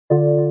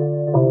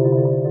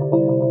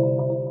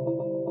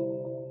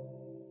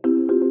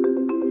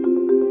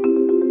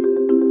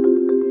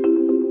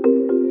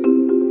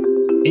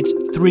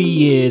3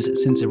 years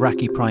since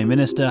Iraqi Prime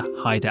Minister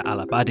Haider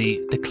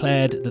al-Abadi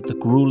declared that the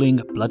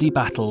gruelling, bloody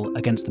battle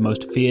against the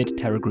most feared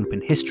terror group in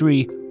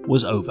history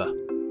was over.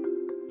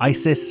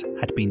 ISIS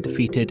had been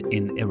defeated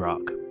in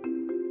Iraq.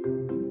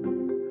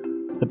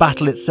 The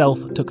battle itself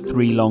took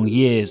 3 long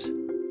years,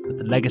 but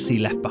the legacy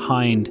left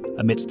behind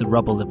amidst the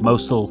rubble of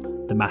Mosul,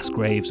 the mass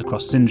graves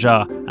across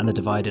Sinjar and the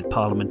divided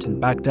parliament in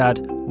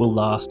Baghdad will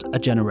last a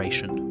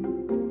generation.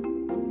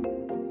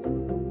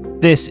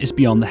 This is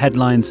Beyond the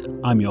Headlines.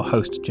 I'm your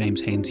host, James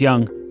Haines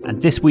Young,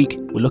 and this week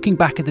we're looking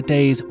back at the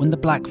days when the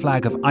black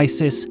flag of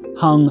ISIS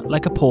hung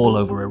like a pall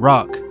over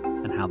Iraq,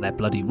 and how their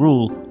bloody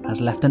rule has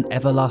left an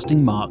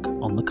everlasting mark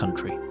on the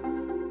country.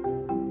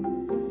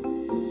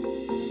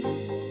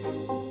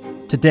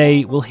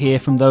 Today we'll hear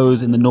from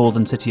those in the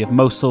northern city of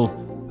Mosul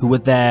who were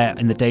there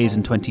in the days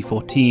in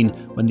 2014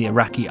 when the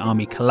Iraqi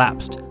army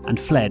collapsed and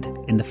fled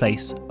in the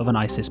face of an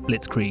ISIS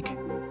blitzkrieg.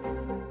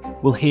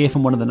 We'll hear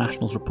from one of the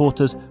National's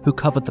reporters who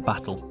covered the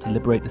battle to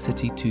liberate the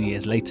city 2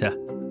 years later,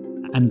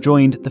 and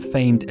joined the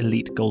famed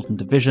elite Golden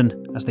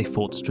Division as they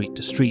fought street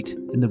to street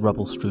in the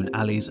rubble-strewn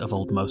alleys of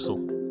Old Mosul.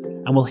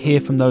 And we'll hear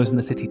from those in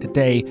the city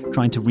today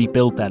trying to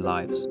rebuild their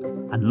lives,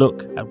 and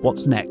look at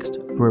what's next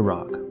for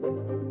Iraq.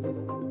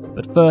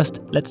 But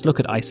first, let's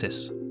look at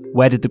ISIS.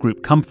 Where did the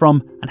group come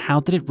from, and how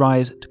did it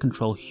rise to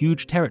control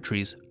huge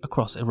territories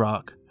across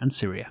Iraq and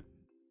Syria?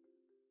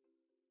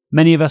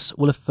 Many of us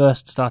will have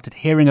first started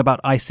hearing about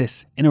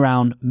ISIS in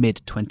around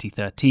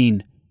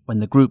mid-2013, when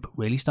the group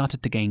really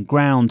started to gain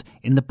ground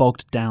in the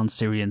bogged-down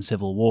Syrian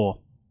civil war,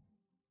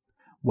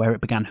 where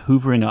it began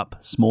hoovering up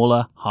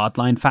smaller,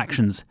 hardline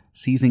factions,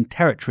 seizing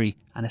territory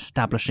and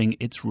establishing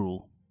its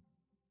rule.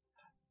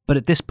 But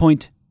at this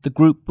point, the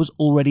group was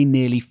already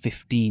nearly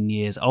 15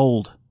 years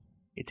old.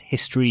 Its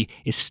history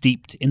is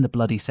steeped in the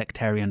bloody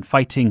sectarian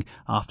fighting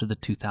after the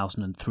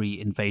 2003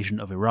 invasion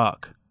of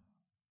Iraq.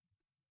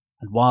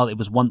 And while it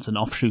was once an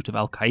offshoot of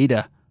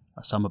Al-Qaeda,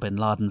 Osama bin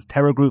Laden's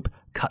terror group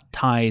cut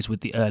ties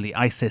with the early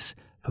ISIS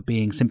for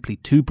being simply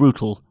too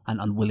brutal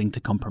and unwilling to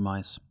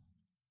compromise.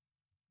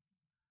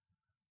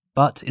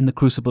 But in the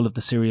crucible of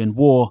the Syrian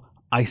war,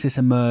 ISIS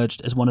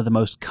emerged as one of the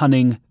most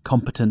cunning,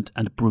 competent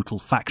and brutal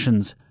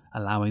factions,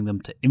 allowing them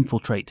to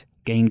infiltrate,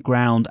 gain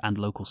ground and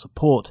local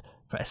support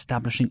for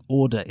establishing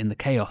order in the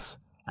chaos,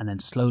 and then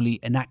slowly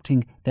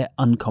enacting their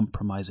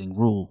uncompromising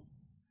rule.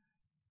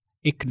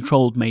 It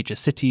controlled major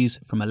cities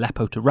from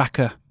Aleppo to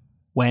Raqqa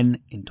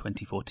when, in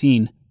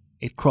 2014,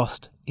 it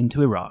crossed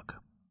into Iraq.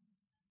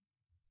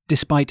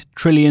 Despite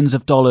trillions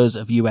of dollars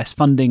of US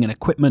funding and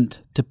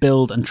equipment to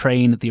build and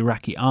train the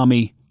Iraqi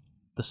army,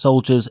 the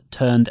soldiers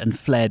turned and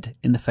fled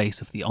in the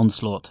face of the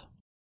onslaught.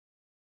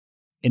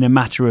 In a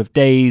matter of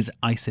days,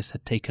 ISIS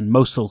had taken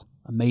Mosul,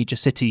 a major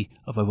city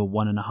of over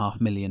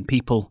 1.5 million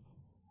people,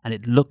 and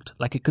it looked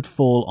like it could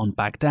fall on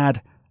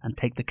Baghdad and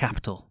take the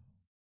capital,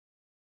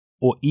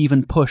 or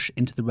even push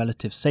into the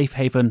relative safe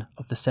haven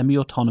of the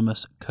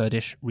semi-autonomous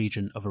Kurdish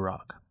region of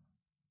Iraq.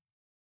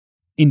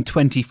 In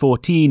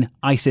 2014,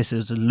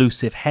 ISIS's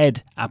elusive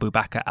head, Abu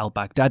Bakr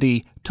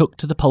al-Baghdadi, took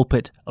to the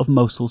pulpit of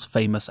Mosul's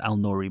famous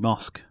Al-Nouri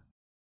Mosque.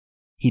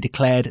 He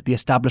declared the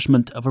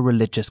establishment of a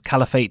religious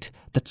caliphate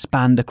that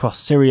spanned across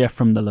Syria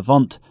from the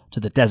Levant to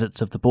the deserts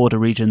of the border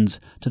regions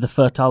to the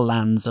fertile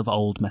lands of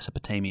old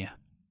Mesopotamia.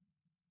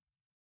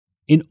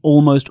 In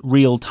almost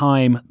real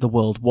time, the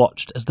world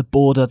watched as the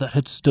border that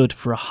had stood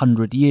for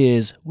 100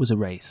 years was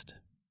erased.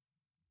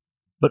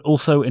 But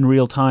also in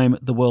real time,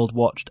 the world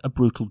watched a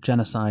brutal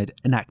genocide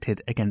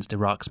enacted against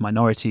Iraq's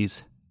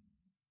minorities.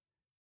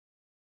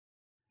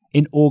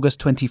 In August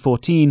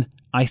 2014,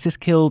 ISIS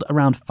killed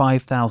around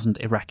 5,000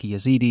 Iraqi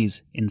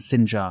Yazidis in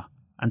Sinjar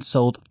and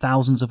sold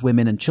thousands of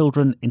women and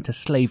children into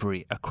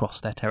slavery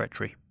across their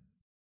territory.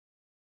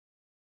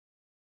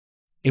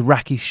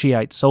 Iraqi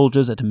Shiite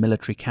soldiers at a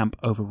military camp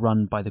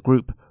overrun by the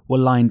group were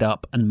lined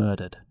up and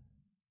murdered.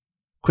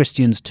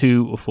 Christians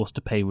too were forced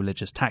to pay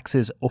religious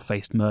taxes or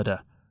faced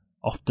murder,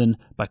 often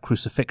by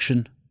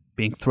crucifixion,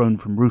 being thrown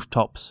from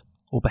rooftops,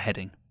 or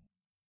beheading.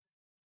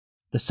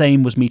 The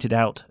same was meted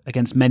out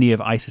against many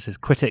of ISIS's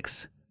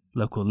critics,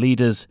 local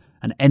leaders,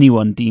 and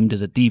anyone deemed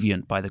as a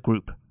deviant by the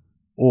group,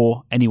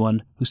 or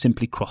anyone who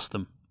simply crossed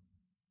them.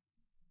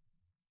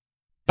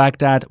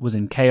 Baghdad was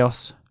in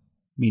chaos.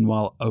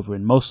 Meanwhile, over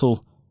in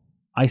Mosul,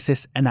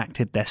 ISIS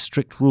enacted their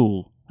strict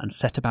rule and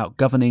set about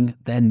governing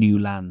their new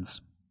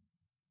lands.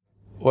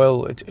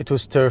 Well, it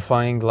was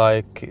terrifying,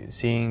 like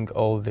seeing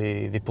all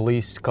the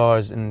police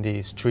cars in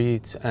the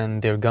streets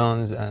and their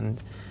guns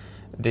and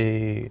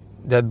the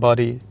dead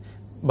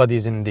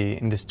bodies in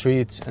the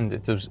streets, and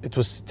it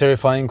was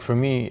terrifying for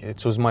me.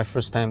 It was my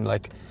first time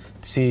like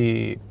to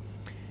see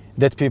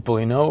dead people,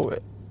 you know.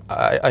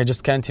 I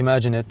just can't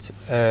imagine it.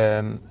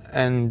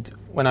 And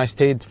when I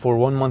stayed for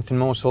 1 month in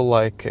Mosul,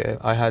 like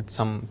I had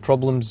some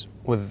problems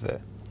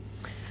with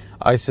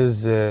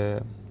ISIS.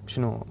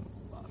 شنو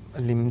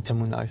اللي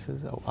منتمون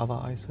ISIS أو other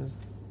ISIS.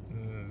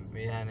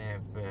 يعني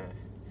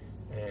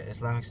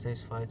Islamic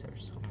State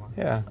fighters.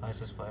 Yeah.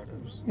 ISIS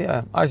fighters.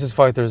 Yeah, ISIS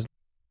fighters.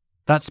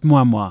 That's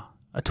Muamwa,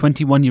 a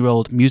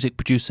 21-year-old music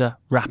producer,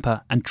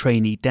 rapper and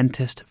trainee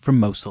dentist from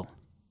Mosul.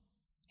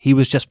 He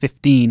was just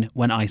 15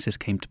 when ISIS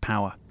came to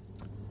power.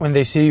 When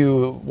they see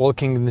you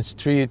walking in the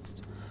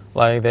street,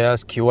 like they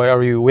ask you, why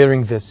are you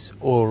wearing this?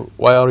 Or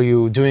why are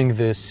you doing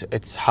this?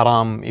 It's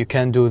haram. You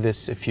can't do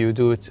this. If you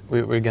do it,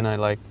 we're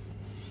gonna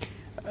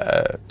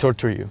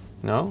torture you,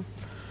 no?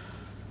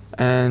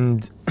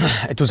 And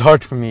it was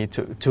hard for me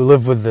to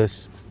live with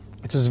this.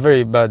 It was a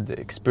very bad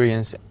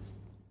experience.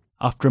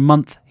 After a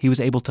month, he was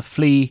able to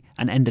flee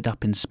and ended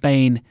up in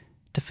Spain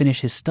to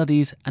finish his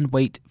studies and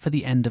wait for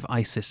the end of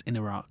ISIS in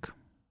Iraq.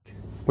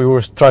 We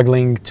were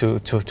struggling to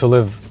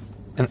live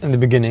in the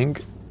beginning,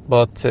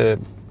 but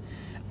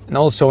and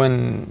also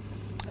when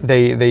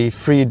they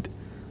freed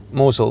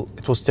Mosul,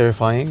 it was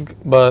terrifying.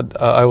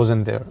 But I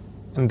wasn't there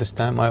in this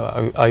time.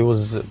 I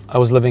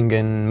was living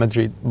in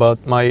Madrid, but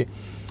my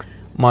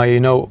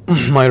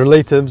my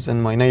relatives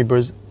and my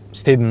neighbors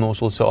stayed in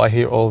Mosul, so I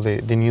hear all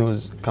the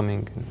news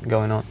coming and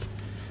going on.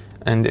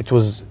 And it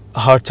was a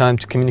hard time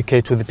to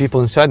communicate with the people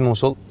inside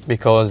Mosul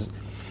because,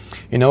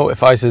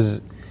 if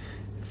ISIS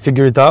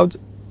figure it out,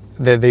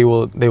 they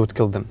would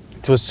kill them.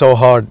 It was so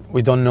hard.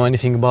 We don't know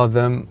anything about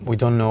them. We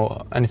don't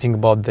know anything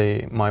about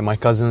my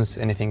cousins,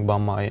 anything about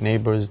my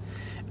neighbors.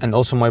 And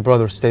also my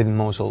brother stayed in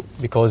Mosul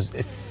because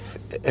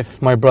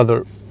if my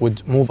brother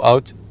would move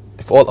out,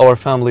 if all our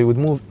family would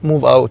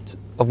move out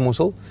of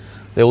Mosul,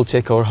 they will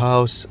take our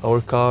house,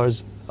 our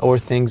cars, our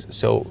things.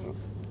 So,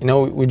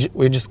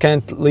 we just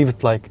can't leave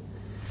it like.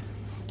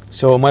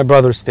 So my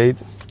brother stayed.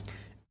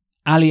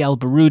 Ali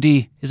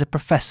al-Baroudi is a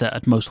professor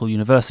at Mosul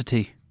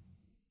University.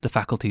 The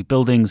faculty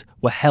buildings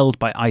were held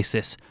by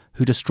ISIS,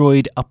 who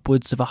destroyed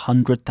upwards of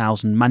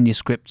 100,000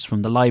 manuscripts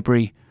from the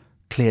library,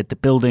 cleared the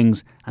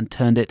buildings and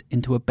turned it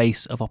into a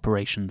base of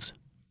operations.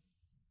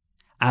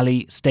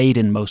 Ali stayed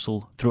in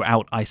Mosul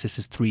throughout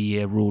ISIS's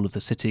 3-year rule of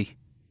the city.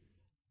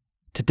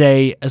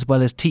 Today, as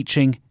well as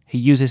teaching, he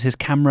uses his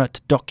camera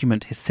to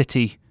document his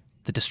city,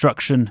 the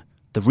destruction,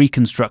 the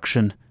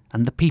reconstruction,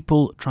 and the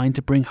people trying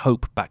to bring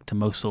hope back to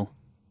Mosul.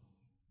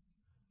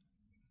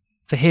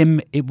 For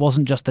him, it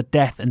wasn't just the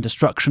death and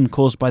destruction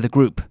caused by the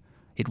group.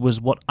 It was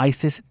what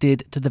ISIS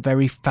did to the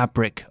very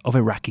fabric of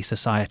Iraqi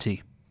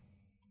society.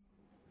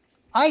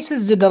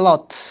 ISIS did a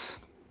lot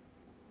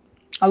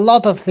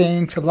of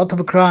things, a lot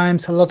of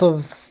crimes, a lot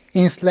of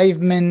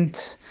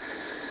enslavement,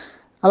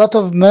 a lot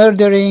of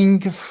murdering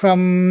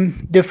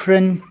from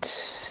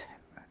different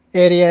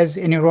areas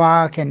in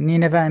Iraq and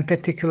Nineveh in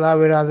particular,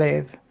 where I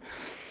live.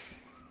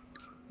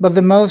 But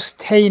the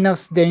most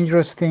heinous,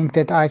 dangerous thing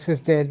that ISIS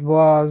did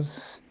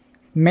was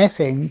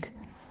messing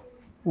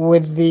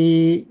with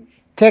the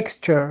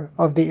texture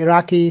of the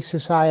Iraqi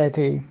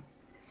society.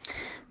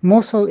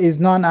 Mosul is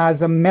known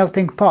as a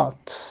melting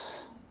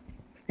pot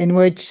in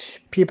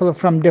which people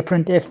from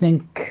different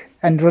ethnic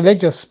and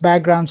religious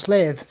backgrounds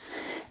live.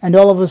 And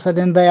all of a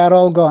sudden they are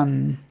all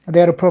gone,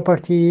 their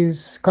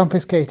properties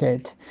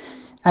confiscated,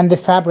 and the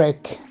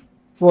fabric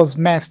was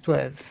messed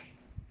with.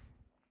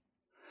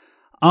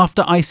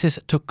 After ISIS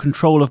took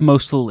control of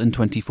Mosul in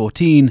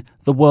 2014,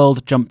 the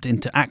world jumped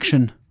into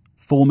action,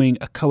 forming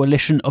a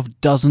coalition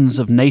of dozens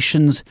of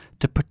nations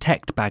to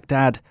protect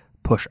Baghdad,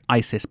 push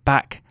ISIS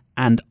back,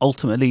 and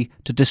ultimately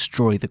to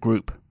destroy the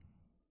group.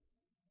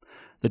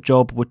 The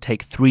job would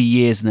take 3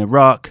 years in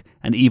Iraq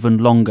and even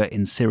longer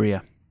in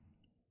Syria.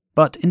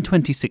 But in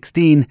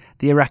 2016,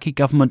 the Iraqi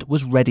government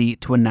was ready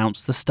to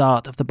announce the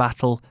start of the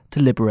battle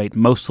to liberate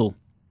Mosul.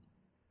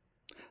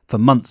 For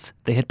months,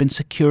 they had been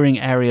securing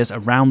areas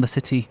around the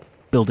city,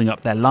 building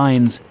up their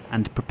lines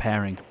and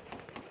preparing.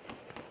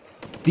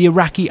 The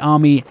Iraqi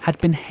army had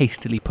been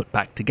hastily put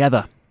back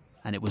together,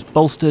 and it was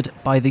bolstered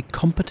by the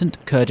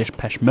competent Kurdish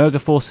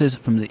Peshmerga forces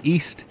from the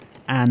east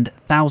and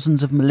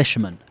thousands of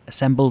militiamen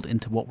assembled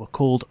into what were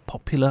called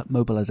Popular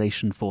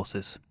Mobilization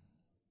Forces.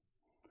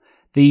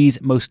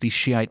 These mostly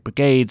Shiite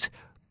brigades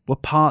were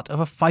part of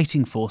a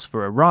fighting force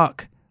for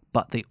Iraq,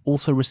 but they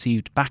also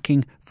received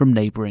backing from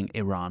neighbouring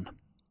Iran.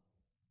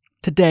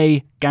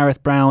 Today,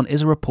 Gareth Brown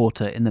is a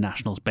reporter in the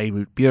National's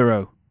Beirut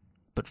bureau,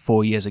 but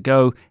 4 years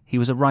ago he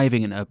was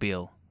arriving in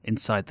Erbil,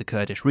 inside the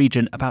Kurdish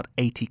region about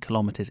 80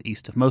 kilometres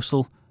east of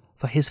Mosul,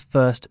 for his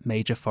first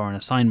major foreign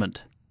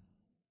assignment.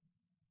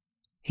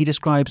 He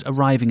describes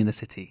arriving in the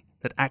city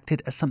that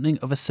acted as something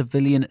of a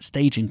civilian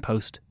staging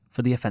post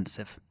for the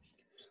offensive.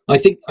 I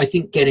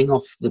think getting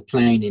off the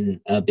plane in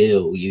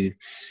Erbil,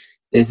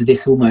 there's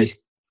this almost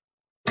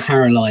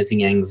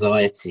paralyzing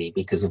anxiety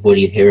because of what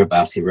you hear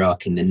about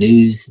Iraq in the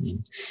news,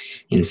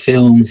 in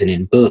films and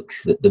in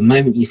books, that the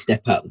moment you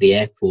step out of the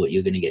airport,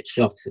 you're going to get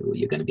shot or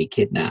you're going to be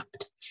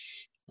kidnapped.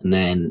 And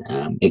then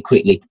it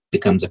quickly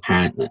becomes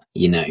apparent that,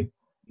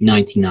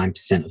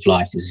 99% of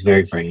life is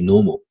very, very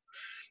normal.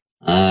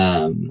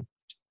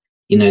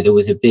 There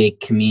was a big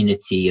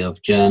community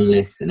of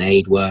journalists and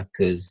aid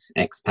workers,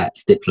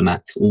 expats,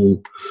 diplomats,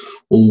 all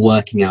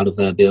working out of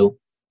Erbil.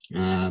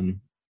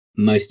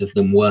 Most of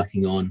them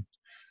working on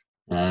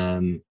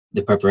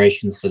the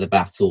preparations for the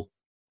battle,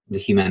 the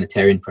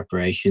humanitarian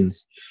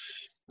preparations.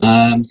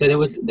 So there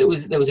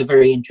was a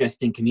very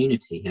interesting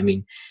community. I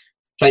mean,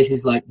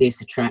 places like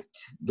this attract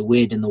the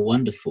weird and the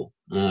wonderful.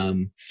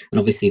 And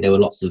obviously there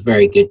were lots of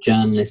very good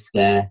journalists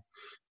there.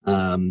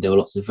 There were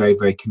lots of very,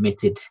 very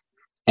committed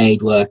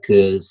aid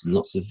workers and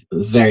lots of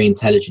very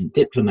intelligent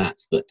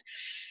diplomats. But,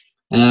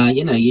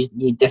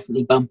 you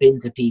definitely bump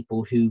into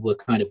people who were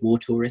kind of war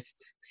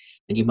tourists,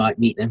 and you might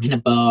meet them in a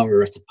bar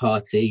or at a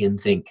party and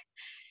think,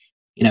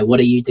 what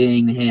are you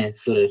doing here?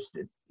 Sort of,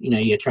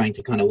 you're trying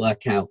to kind of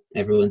work out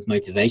everyone's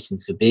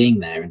motivations for being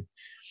there.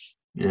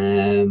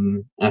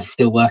 And I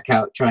still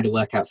trying to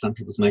work out some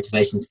people's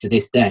motivations to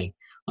this day.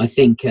 I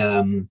think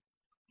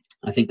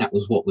that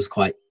was what was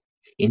quite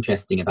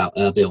interesting about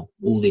Erbil.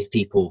 All these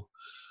people,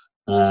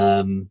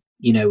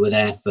 were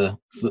there for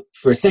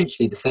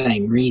essentially the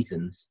same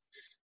reasons,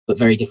 but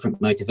very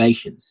different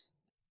motivations.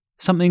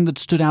 Something that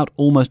stood out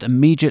almost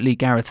immediately,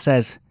 Gareth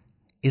says,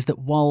 is that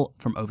while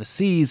from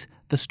overseas,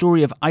 the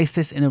story of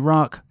ISIS in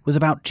Iraq was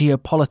about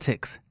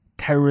geopolitics,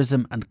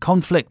 terrorism and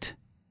conflict,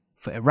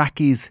 for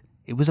Iraqis,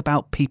 it was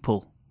about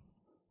people.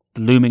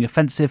 The looming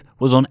offensive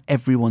was on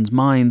everyone's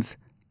minds,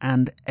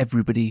 and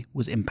everybody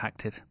was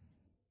impacted.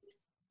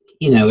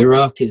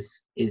 Iraq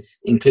is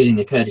including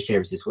the Kurdish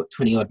areas, is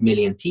 20-odd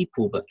million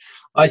people, but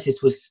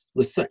ISIS was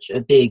such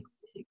a big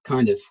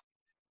kind of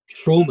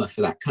trauma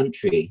for that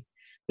country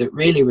that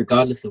really,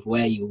 regardless of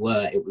where you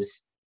were, it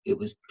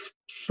was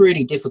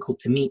pretty difficult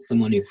to meet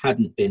someone who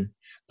hadn't been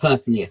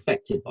personally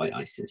affected by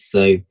ISIS.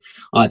 So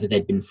either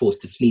they'd been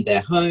forced to flee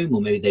their home,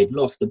 or maybe they'd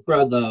lost a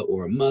brother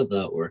or a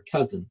mother or a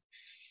cousin.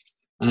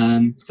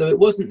 So it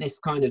wasn't this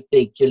kind of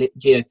big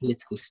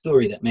geopolitical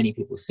story that many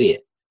people see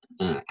it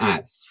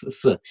as.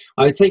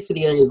 I would say for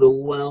the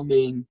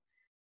overwhelming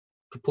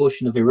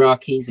proportion of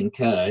Iraqis and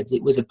Kurds,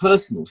 it was a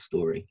personal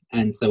story.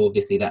 And so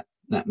obviously that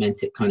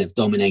meant it kind of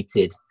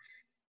dominated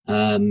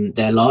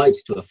their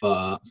lives to a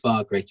far,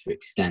 far greater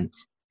extent.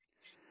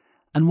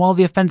 And while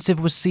the offensive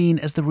was seen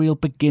as the real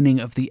beginning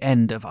of the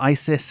end of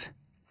ISIS,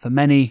 for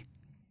many,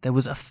 there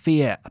was a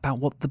fear about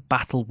what the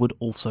battle would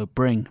also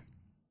bring.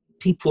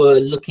 People were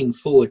looking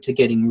forward to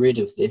getting rid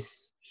of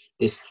this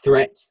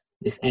threat,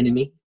 this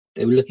enemy.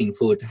 They were looking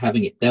forward to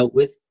having it dealt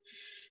with.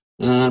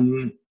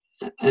 And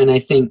I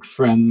think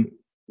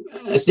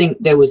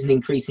there was an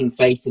increasing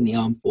faith in the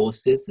armed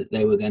forces that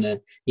they were going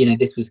to,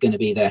 this was going to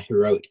be their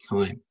heroic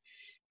time.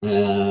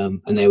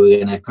 And they were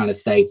going to kind of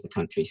save the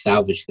country,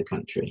 salvage the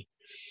country.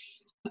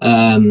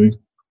 As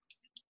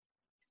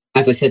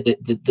I said,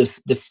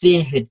 the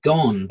fear had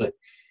gone, but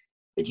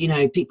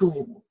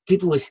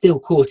people were still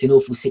caught in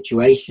awful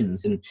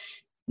situations, and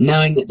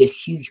knowing that this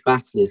huge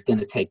battle is going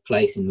to take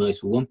place in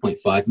Mosul,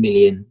 1.5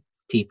 million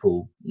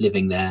people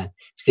living there,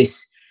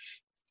 this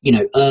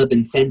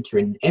urban centre,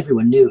 and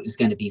everyone knew it was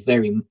going to be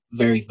very,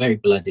 very, very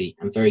bloody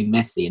and very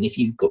messy. And if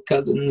you've got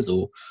cousins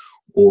or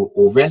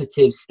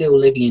relatives still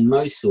living in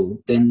Mosul,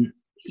 then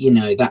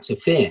that's a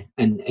fear.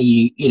 And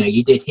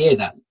you did hear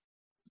that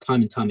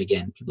time and time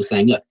again, people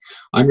saying, look,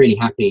 I'm really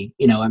happy,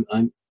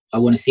 I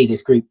want to see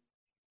this group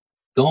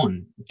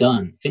gone,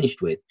 done,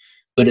 finished with,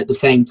 but at the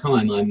same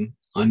time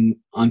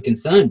I'm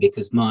concerned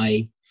because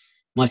my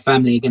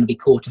family are going to be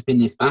caught up in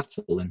this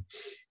battle. And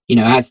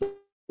as the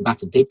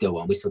battle did go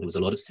on, we saw there was a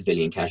lot of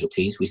civilian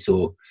casualties. We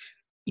saw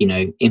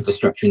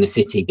infrastructure in the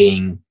city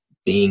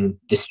being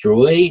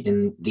destroyed,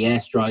 and the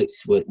airstrikes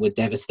were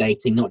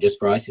devastating, not just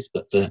for ISIS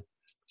but for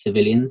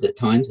civilians at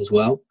times as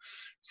well.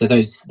 So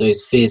those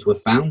fears were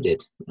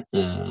founded,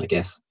 I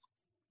guess.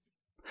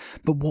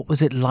 But what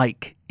was it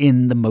like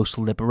in the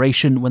Mosul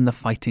liberation when the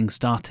fighting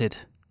started?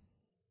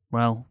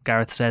 Well,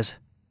 Gareth says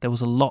there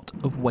was a lot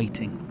of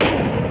waiting.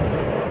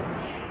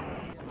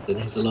 So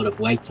there's a lot of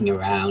waiting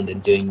around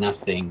and doing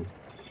nothing,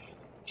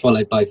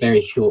 followed by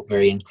very short,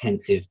 very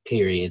intensive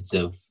periods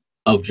of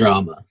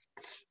drama.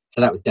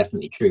 So that was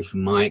definitely true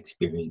from my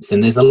experience.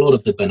 And there's a lot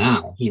of the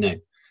banal,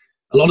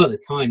 a lot of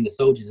the time the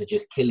soldiers are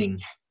just killing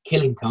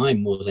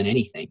time more than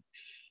anything.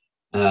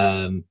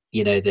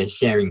 They're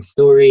sharing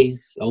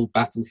stories, old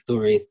battle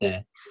stories.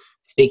 They're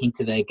speaking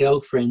to their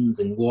girlfriends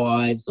and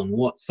wives on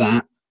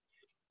WhatsApp.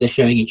 They're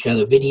showing each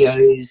other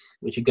videos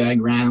which are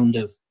going around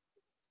of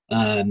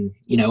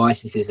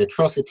ISIS's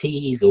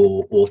atrocities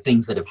or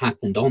things that have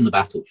happened on the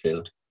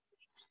battlefield.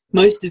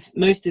 Most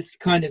of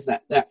kind of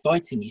that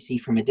fighting you see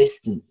from a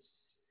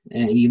distance.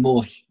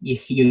 You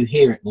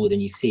hear it more than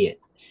you see it.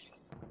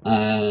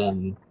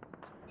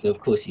 So of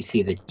course you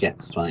see the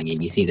jets flying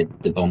in, you see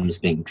the bombs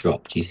being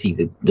dropped, you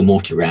see the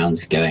mortar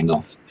rounds going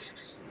off.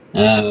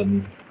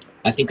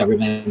 I think I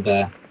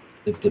remember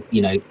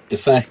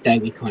the first day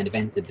we kind of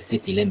entered the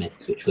city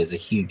limits, which was a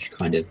huge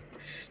kind of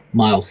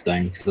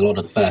milestone, because a lot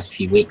of the first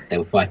few weeks they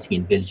were fighting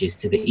in villages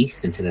to the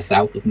east and to the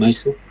south of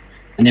Mosul.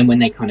 And then when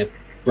they kind of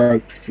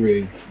broke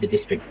through the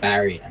district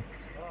barrier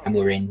and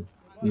were in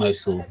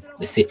Mosul,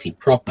 the city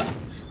proper.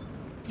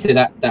 So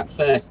that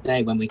first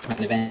day when we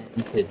kind of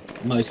entered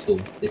Mosul,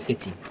 the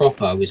city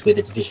proper, I was with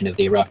a division of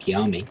the Iraqi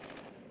army.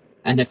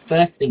 And the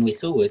first thing we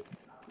saw was,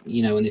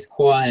 on this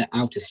quiet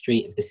outer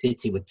street of the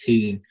city were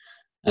two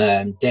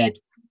dead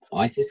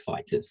ISIS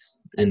fighters.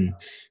 And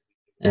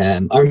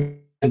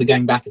I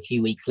going back a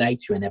few weeks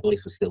later and their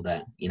bodies were still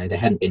there. They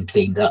hadn't been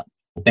cleaned up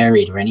or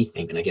buried or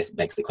anything. And I guess it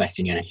begs the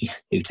question,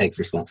 who takes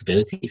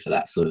responsibility for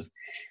that sort of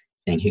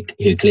thing?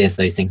 Who clears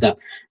those things up?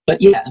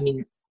 But yeah,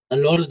 a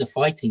lot of the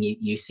fighting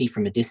you see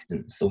from a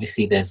distance.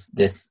 Obviously,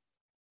 there's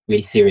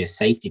really serious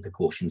safety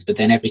precautions, but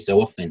then every so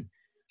often,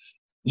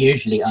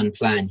 usually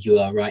unplanned, you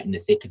are right in the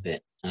thick of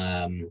it.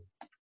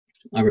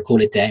 I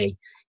recall a day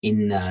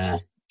in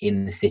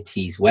the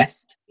city's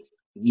west.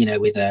 I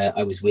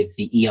was with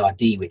the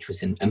ERD, which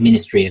was a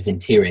Ministry of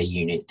Interior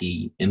unit,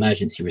 the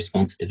Emergency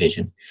Response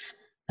Division,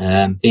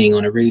 being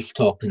on a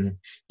rooftop, and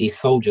these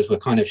soldiers were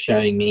kind of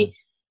showing me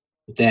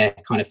their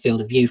kind of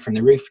field of view from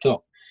the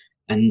rooftop.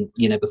 And,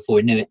 before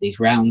I knew it, these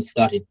rounds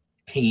started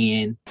pinging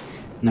in.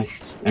 And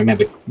I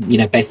remember,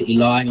 basically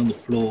lying on the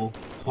floor,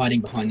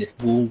 hiding behind this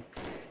wall.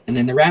 And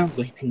then the rounds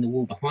were hitting the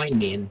wall behind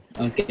me, and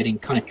I was getting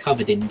kind of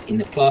covered in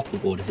the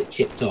plasterboard as it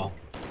chipped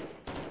off.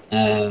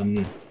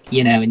 And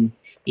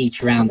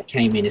each round that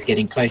came in is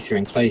getting closer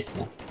and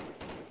closer.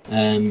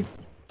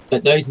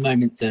 But those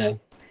moments are,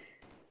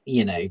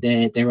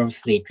 they're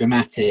obviously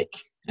dramatic,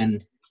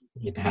 and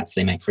perhaps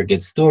they make for a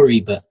good story,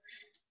 but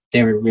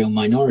they're a real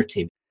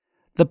minority.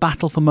 The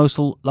battle for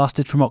Mosul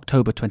lasted from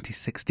October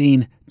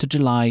 2016 to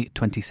July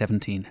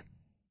 2017.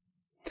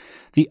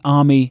 The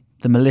army,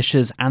 the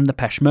militias and the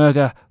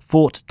Peshmerga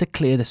fought to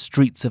clear the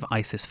streets of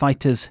ISIS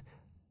fighters,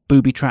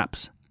 booby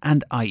traps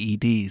and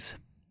IEDs.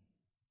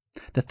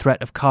 The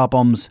threat of car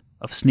bombs,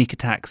 of sneak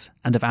attacks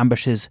and of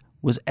ambushes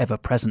was ever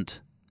present.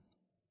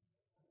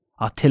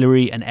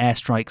 Artillery and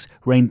airstrikes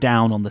rained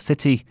down on the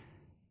city,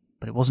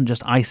 but it wasn't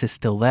just ISIS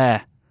still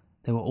there.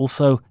 There were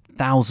also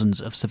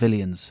thousands of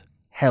civilians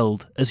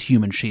held as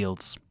human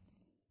shields.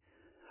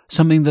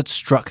 Something that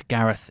struck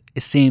Gareth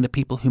is seeing the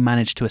people who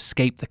managed to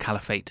escape the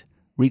caliphate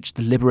reach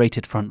the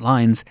liberated front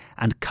lines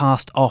and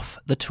cast off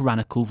the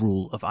tyrannical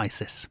rule of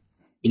ISIS.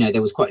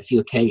 There was quite a few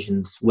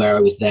occasions where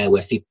I was there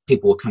where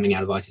people were coming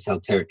out of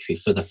ISIS-held territory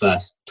for the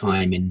first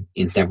time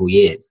in several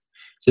years.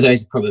 So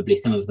those are probably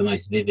some of the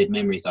most vivid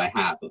memories I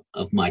have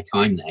of my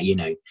time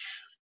there.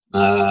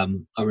 I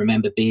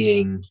remember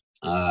being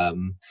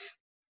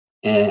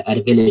at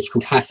a village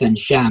called Hassan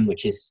Sham,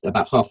 which is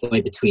about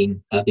halfway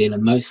between Erbil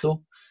and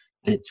Mosul.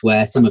 And it's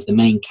where some of the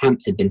main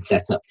camps had been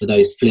set up for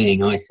those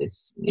fleeing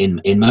ISIS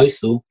in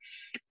Mosul.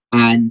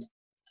 And,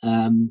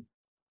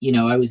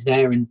 I was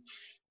there, and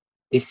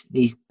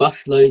these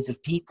busloads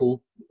of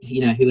people,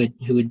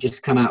 who had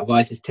just come out of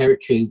ISIS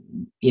territory,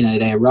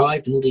 they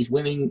arrived, and all these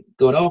women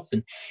got off,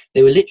 and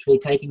they were literally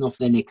taking off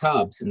their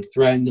niqabs and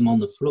throwing them on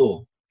the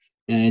floor.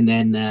 And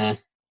then,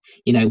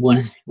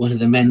 one of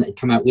the men that had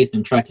come out with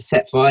them tried to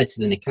set fire to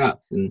the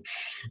niqabs. And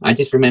I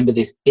just remember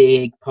this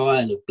big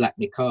pile of black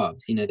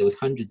niqabs. There was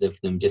hundreds of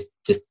them just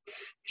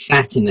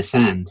sat in the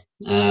sand.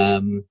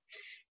 Another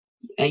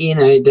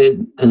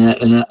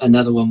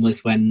one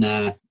was when,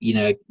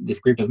 this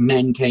group of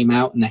men came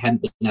out and they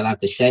hadn't been allowed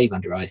to shave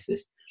under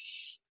ISIS.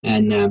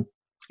 And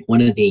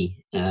one of the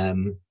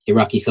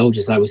Iraqi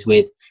soldiers I was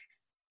with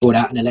brought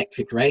out an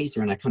electric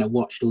razor, and I kind of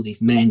watched all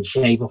these men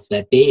shave off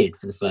their beard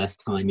for the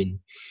first time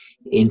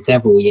in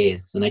several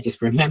years. And I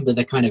just remember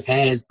the kind of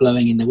hairs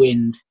blowing in the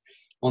wind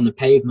on the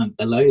pavement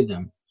below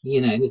them.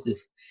 This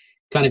is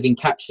kind of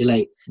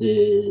encapsulates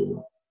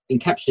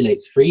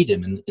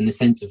freedom and the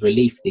sense of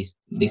relief these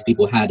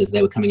people had as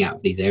they were coming out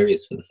of these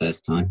areas for the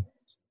first time.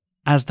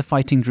 As the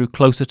fighting drew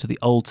closer to the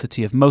old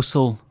city of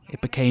Mosul, it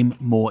became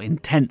more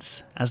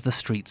intense as the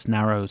streets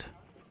narrowed.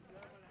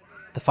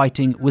 The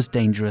fighting was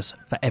dangerous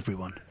for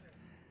everyone.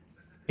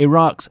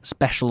 Iraq's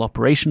Special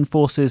Operation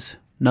Forces,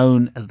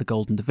 known as the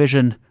Golden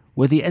Division,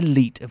 were the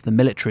elite of the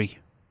military,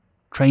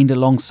 trained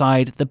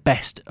alongside the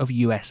best of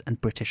US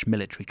and British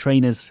military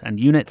trainers and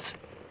units,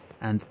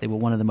 and they were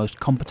one of the most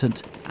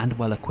competent and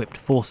well-equipped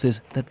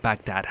forces that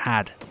Baghdad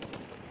had.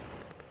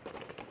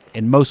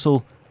 In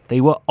Mosul,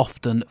 they were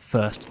often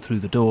first through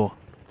the door,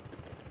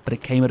 but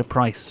it came at a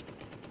price.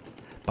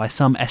 By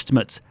some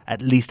estimates,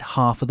 at least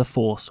half of the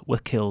force were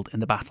killed in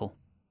the battle.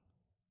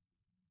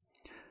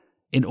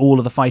 In all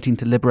of the fighting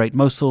to liberate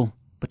Mosul,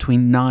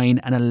 between 9,000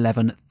 and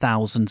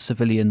 11,000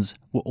 civilians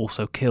were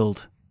also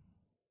killed.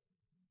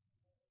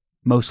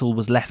 Mosul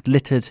was left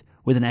littered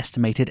with an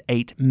estimated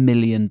 8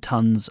 million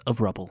tons of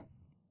rubble.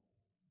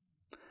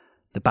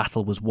 The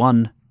battle was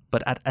won,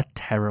 but at a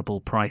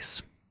terrible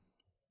price.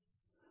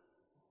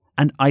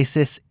 And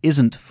ISIS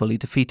isn't fully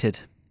defeated.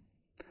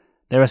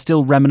 There are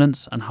still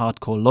remnants and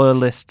hardcore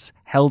loyalists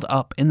held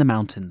up in the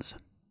mountains.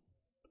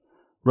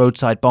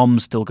 Roadside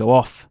bombs still go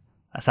off,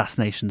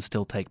 assassinations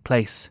still take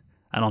place,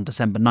 and on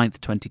December 9th,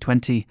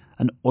 2020,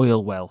 an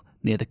oil well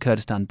near the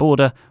Kurdistan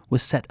border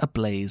was set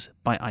ablaze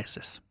by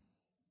ISIS.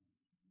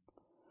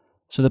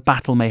 So the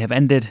battle may have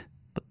ended,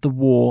 but the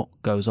war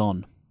goes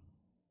on.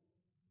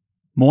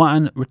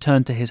 Mu'an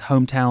returned to his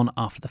hometown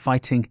after the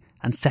fighting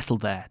and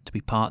settled there to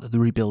be part of the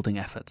rebuilding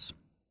efforts.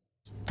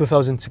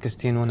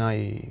 2016, when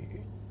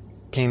I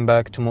came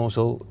back to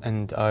Mosul,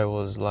 and I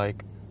was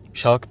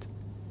shocked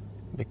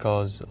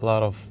because a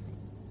lot of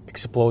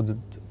exploded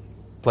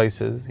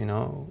places,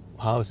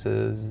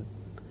 houses,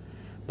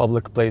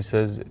 public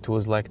places. It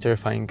was like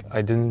terrifying.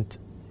 I didn't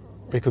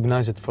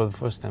recognize it for the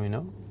first time, you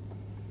know?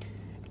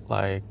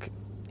 Like,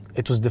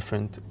 it was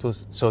different. It was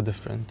so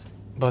different.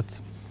 But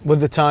with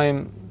the time,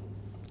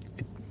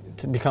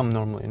 it became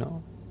normal, you know?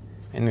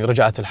 And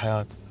رجعت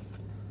الحياة.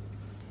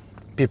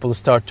 People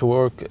start to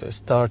work,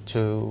 start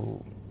to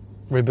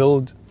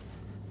rebuild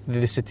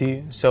the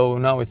city. So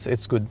now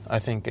it's good. I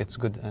think it's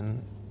good,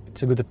 and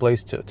it's a good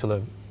place to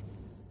live.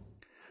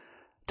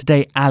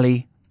 Today,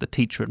 Ali, the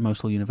teacher at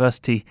Mosul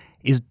University,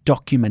 is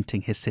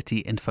documenting his city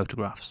in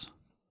photographs,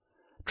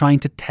 trying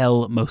to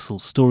tell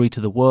Mosul's story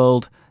to the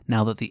world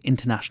now that the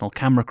international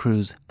camera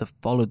crews that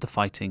followed the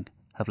fighting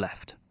have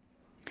left.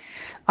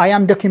 I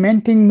am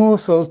documenting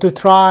Mosul to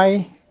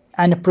try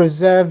and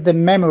preserve the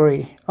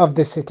memory of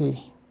the city.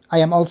 I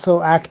am also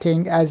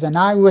acting as an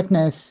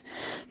eyewitness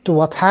to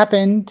what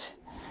happened,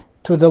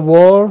 to the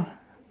war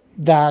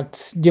that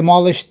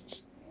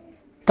demolished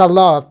a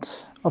lot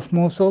of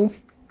Mosul,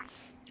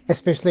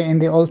 especially in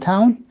the old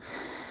town.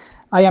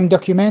 I am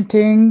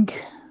documenting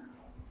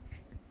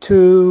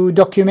to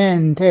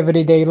document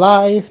everyday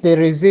life, the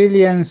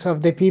resilience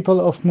of the people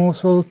of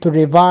Mosul to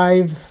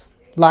revive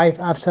life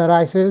after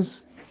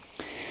ISIS,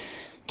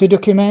 to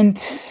document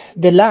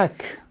the lack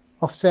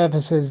of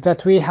services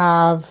that we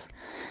have,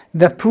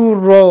 the poor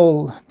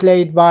role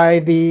played by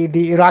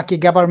the Iraqi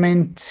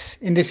government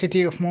in the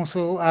city of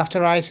Mosul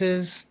after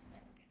ISIS.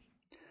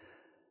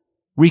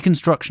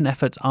 Reconstruction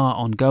efforts are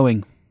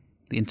ongoing.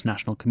 The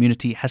international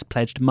community has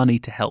pledged money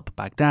to help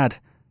Baghdad.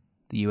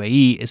 The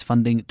UAE is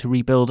funding to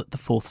rebuild the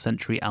 4th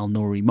century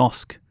Al-Nouri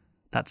Mosque,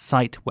 that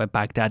site where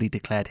Baghdadi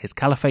declared his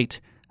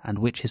caliphate and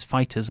which his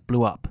fighters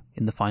blew up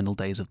in the final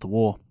days of the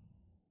war.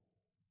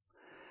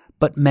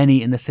 But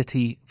many in the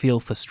city feel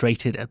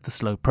frustrated at the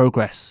slow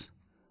progress,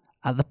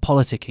 at the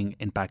politicking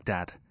in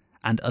Baghdad,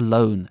 and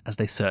alone as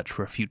they search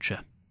for a future.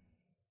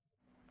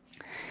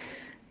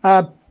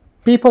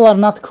 People are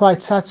not quite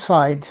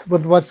satisfied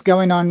with what's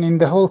going on in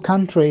the whole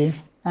country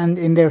and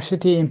in their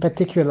city in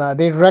particular.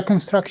 The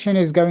reconstruction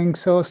is going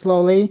so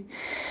slowly.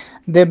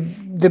 The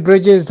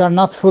bridges are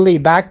not fully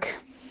back.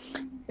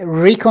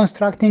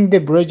 Reconstructing the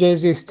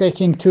bridges is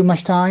taking too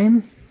much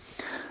time.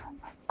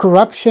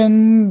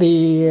 Corruption,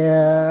 the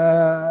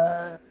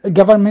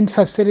government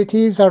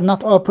facilities are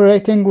not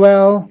operating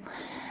well.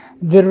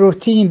 The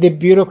routine, the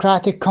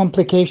bureaucratic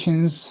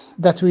complications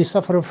that we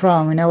suffer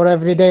from in our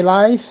everyday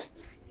life.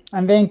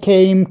 And then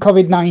came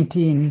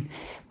COVID-19.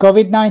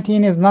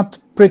 COVID-19 is not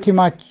pretty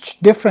much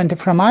different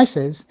from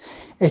ISIS.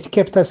 It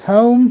kept us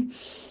home.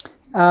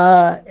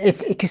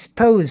 It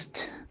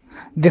exposed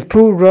the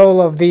poor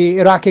role of the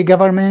Iraqi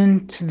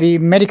government. The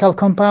medical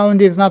compound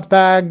is not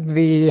back.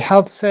 The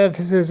health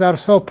services are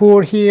so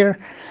poor here.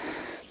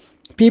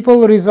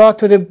 People resort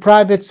to the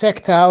private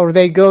sector, or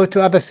they go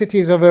to other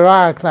cities of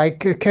Iraq, like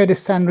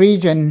Kurdistan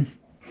region,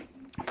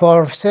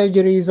 for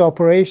surgeries,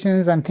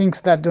 operations, and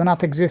things that do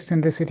not exist in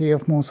the city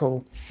of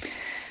Mosul.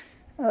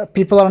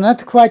 People are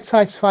not quite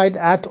satisfied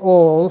at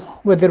all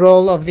with the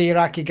role of the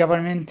Iraqi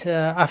government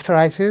after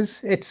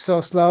ISIS. It's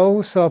so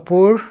slow, so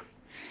poor,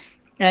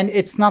 and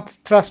it's not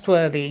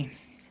trustworthy.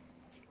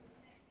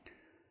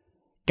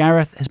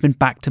 Gareth has been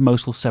back to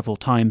Mosul several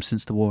times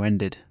since the war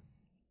ended.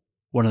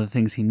 One of the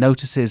things he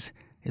notices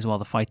is while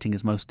the fighting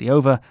is mostly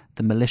over,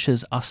 the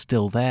militias are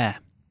still there.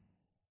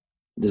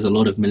 There's a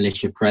lot of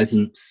militia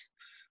presence.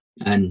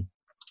 And,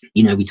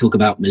 you know, we talk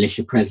about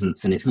militia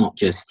presence, and it's not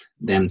just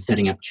them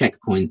setting up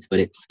checkpoints,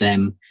 but it's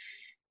them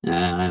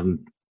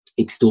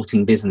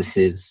extorting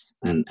businesses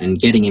and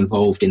getting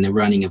involved in the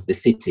running of the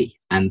city.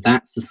 And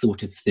that's the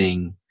sort of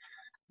thing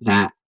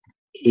that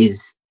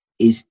is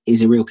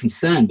a real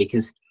concern,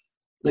 because,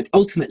 look,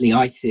 ultimately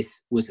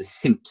ISIS was a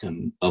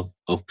symptom of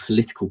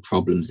political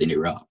problems in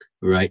Iraq,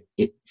 right?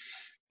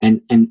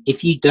 And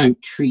if you don't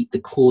treat the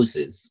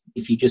causes,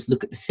 if you just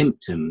look at the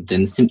symptom,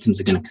 then the symptoms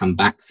are going to come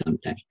back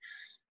someday.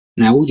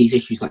 Now, all these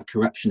issues like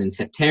corruption and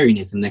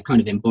sectarianism, they're kind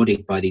of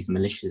embodied by these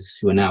militias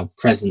who are now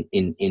present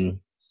in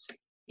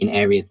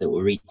areas that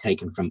were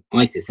retaken from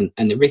ISIS.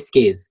 And the risk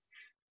is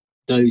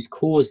those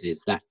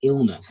causes, that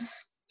illness,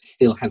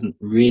 still hasn't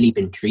really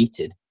been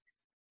treated.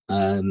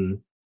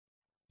 You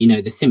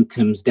know, the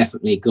symptoms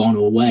definitely gone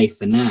away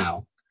for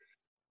now,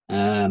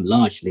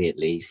 largely at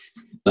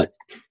least. But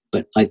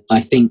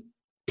I think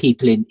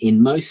people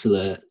in Mosul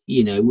are,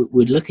 you know,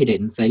 would look at it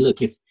and say,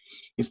 look, if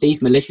these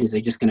militias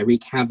are just going to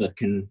wreak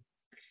havoc and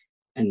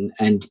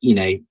you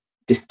know,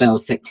 dispel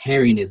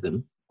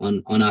sectarianism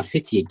on our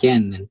city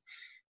again, then,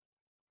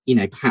 you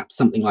know, perhaps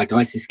something like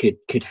ISIS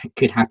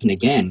could happen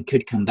again,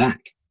 could come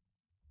back.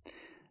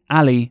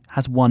 Ali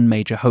has one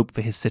major hope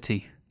for his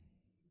city: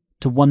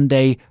 to one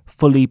day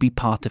fully be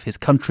part of his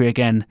country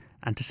again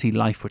and to see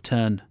life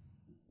return.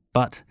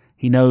 But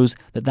he knows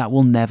that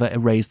will never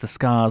erase the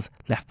scars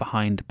left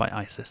behind by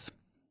ISIS.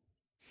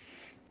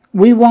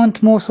 We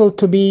want Mosul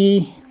to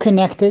be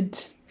connected,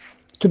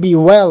 to be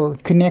well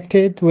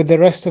connected with the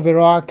rest of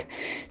Iraq,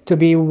 to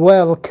be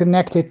well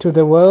connected to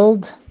the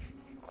world.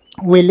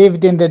 We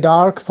lived in the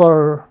dark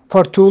for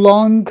too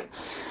long.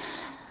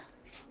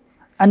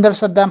 Under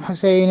Saddam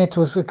Hussein, it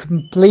was a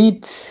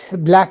complete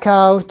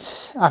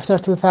blackout. After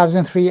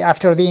 2003,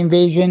 after the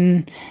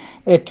invasion,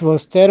 it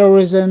was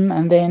terrorism,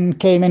 and then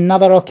came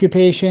another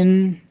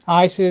occupation,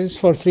 ISIS,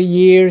 for 3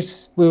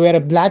 years. We were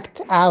blacked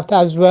out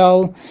as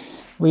well.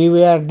 We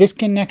were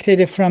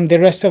disconnected from the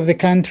rest of the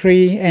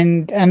country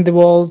and the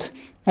world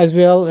as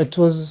well. It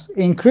was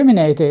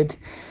incriminated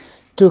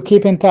to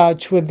keep in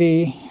touch with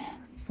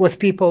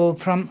people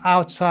from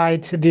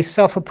outside the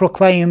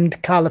self-proclaimed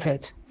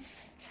caliphate.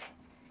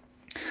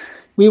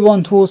 We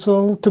want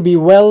Mosul to be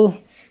well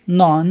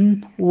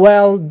known,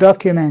 well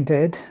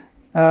documented.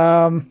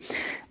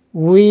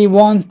 We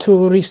want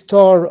to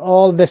restore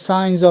all the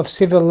signs of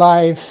civil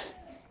life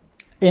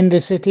in the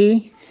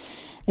city.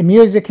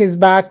 Music is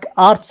back,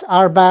 arts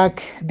are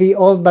back, the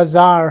old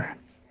bazaar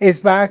is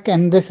back,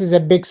 and this is a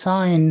big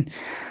sign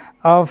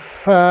of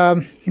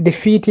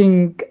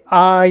defeating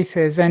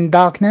ISIS and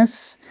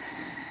darkness.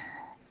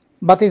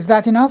 But is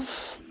that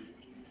enough?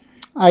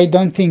 I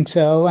don't think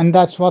so, and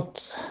that's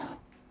what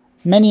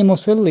many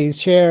Mosulis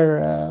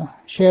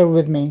share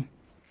with me.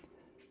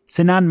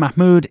 Sinan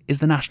Mahmoud is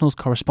the National's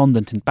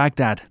correspondent in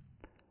Baghdad.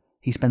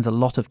 He spends a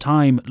lot of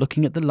time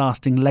looking at the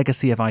lasting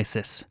legacy of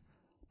ISIS,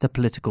 the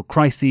political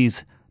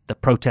crises, the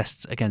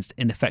protests against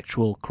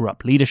ineffectual,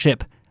 corrupt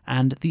leadership,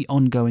 and the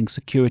ongoing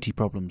security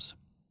problems.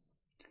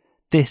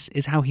 This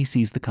is how he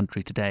sees the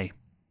country today.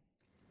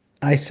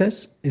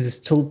 ISIS is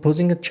still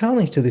posing a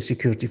challenge to the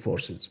security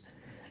forces.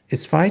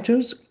 Its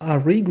fighters are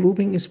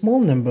regrouping in small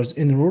numbers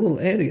in rural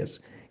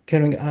areas,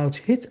 carrying out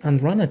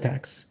hit-and-run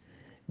attacks.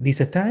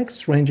 These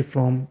attacks range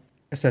from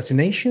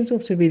assassinations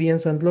of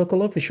civilians and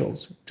local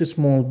officials to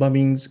small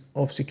bombings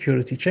of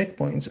security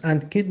checkpoints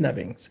and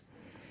kidnappings.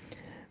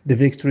 The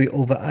victory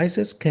over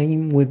ISIS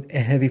came with a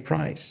heavy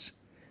price.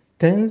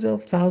 Tens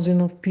of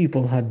thousands of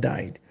people had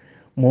died,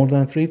 more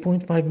than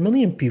 3.5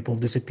 million people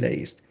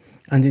displaced,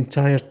 and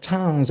entire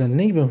towns and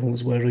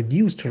neighborhoods were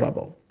reduced to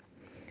rubble.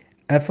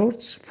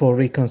 Efforts for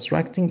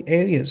reconstructing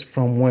areas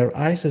from where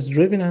ISIS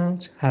driven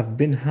out have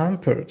been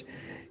hampered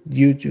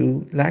due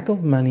to lack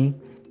of money,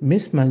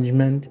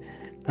 mismanagement,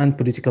 and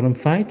political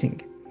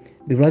infighting.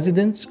 The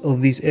residents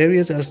of these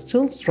areas are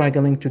still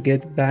struggling to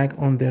get back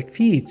on their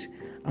feet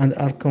and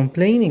are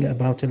complaining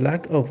about a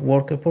lack of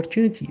work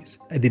opportunities,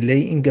 a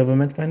delay in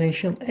government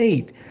financial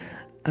aid,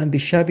 and the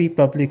shabby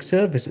public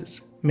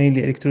services,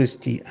 mainly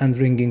electricity and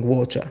drinking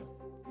water.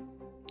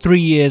 3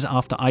 years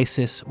after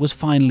ISIS was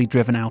finally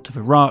driven out of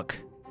Iraq,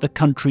 the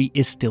country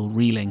is still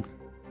reeling.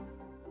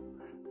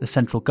 The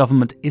central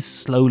government is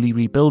slowly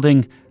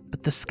rebuilding,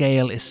 but the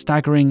scale is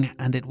staggering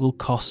and it will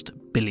cost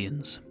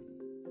billions.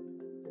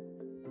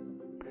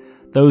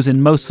 Those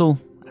in Mosul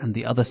and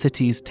the other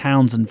cities,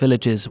 towns and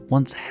villages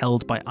once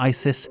held by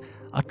ISIS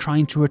are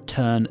trying to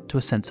return to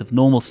a sense of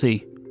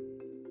normalcy,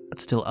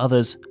 but still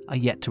others are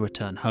yet to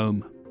return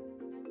home.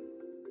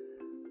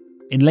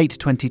 In late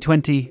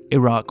 2020,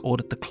 Iraq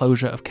ordered the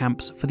closure of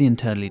camps for the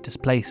internally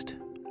displaced,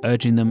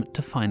 urging them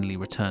to finally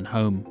return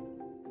home.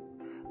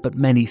 But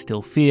many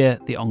still fear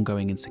the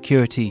ongoing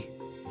insecurity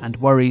and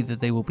worry that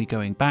they will be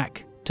going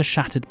back to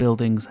shattered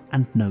buildings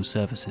and no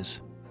services.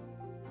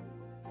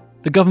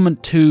 The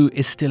government too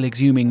is still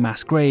exhuming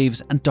mass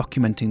graves and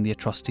documenting the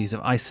atrocities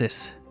of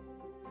ISIS.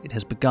 It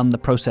has begun the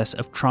process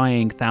of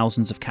trying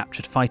thousands of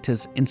captured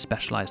fighters in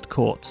specialised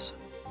courts.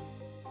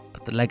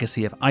 But the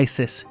legacy of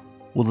ISIS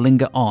will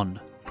linger on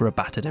for a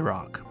battered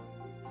Iraq.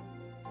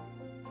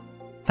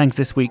 Thanks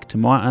this week to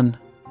Mu'an,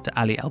 to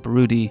Ali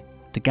Al-Baroudi,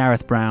 to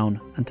Gareth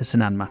Brown and to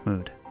Sinan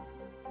Mahmoud.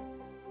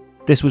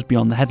 This was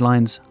Beyond the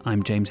Headlines.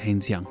 I'm James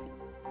Haines Young.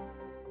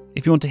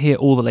 If you want to hear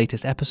all the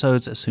latest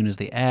episodes as soon as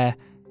they air,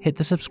 hit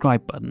the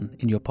subscribe button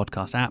in your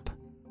podcast app.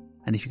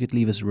 And if you could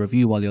leave us a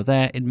review while you're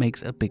there, it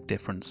makes a big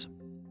difference.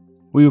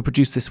 We were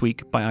produced this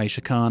week by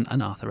Aisha Khan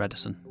and Arthur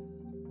Edison.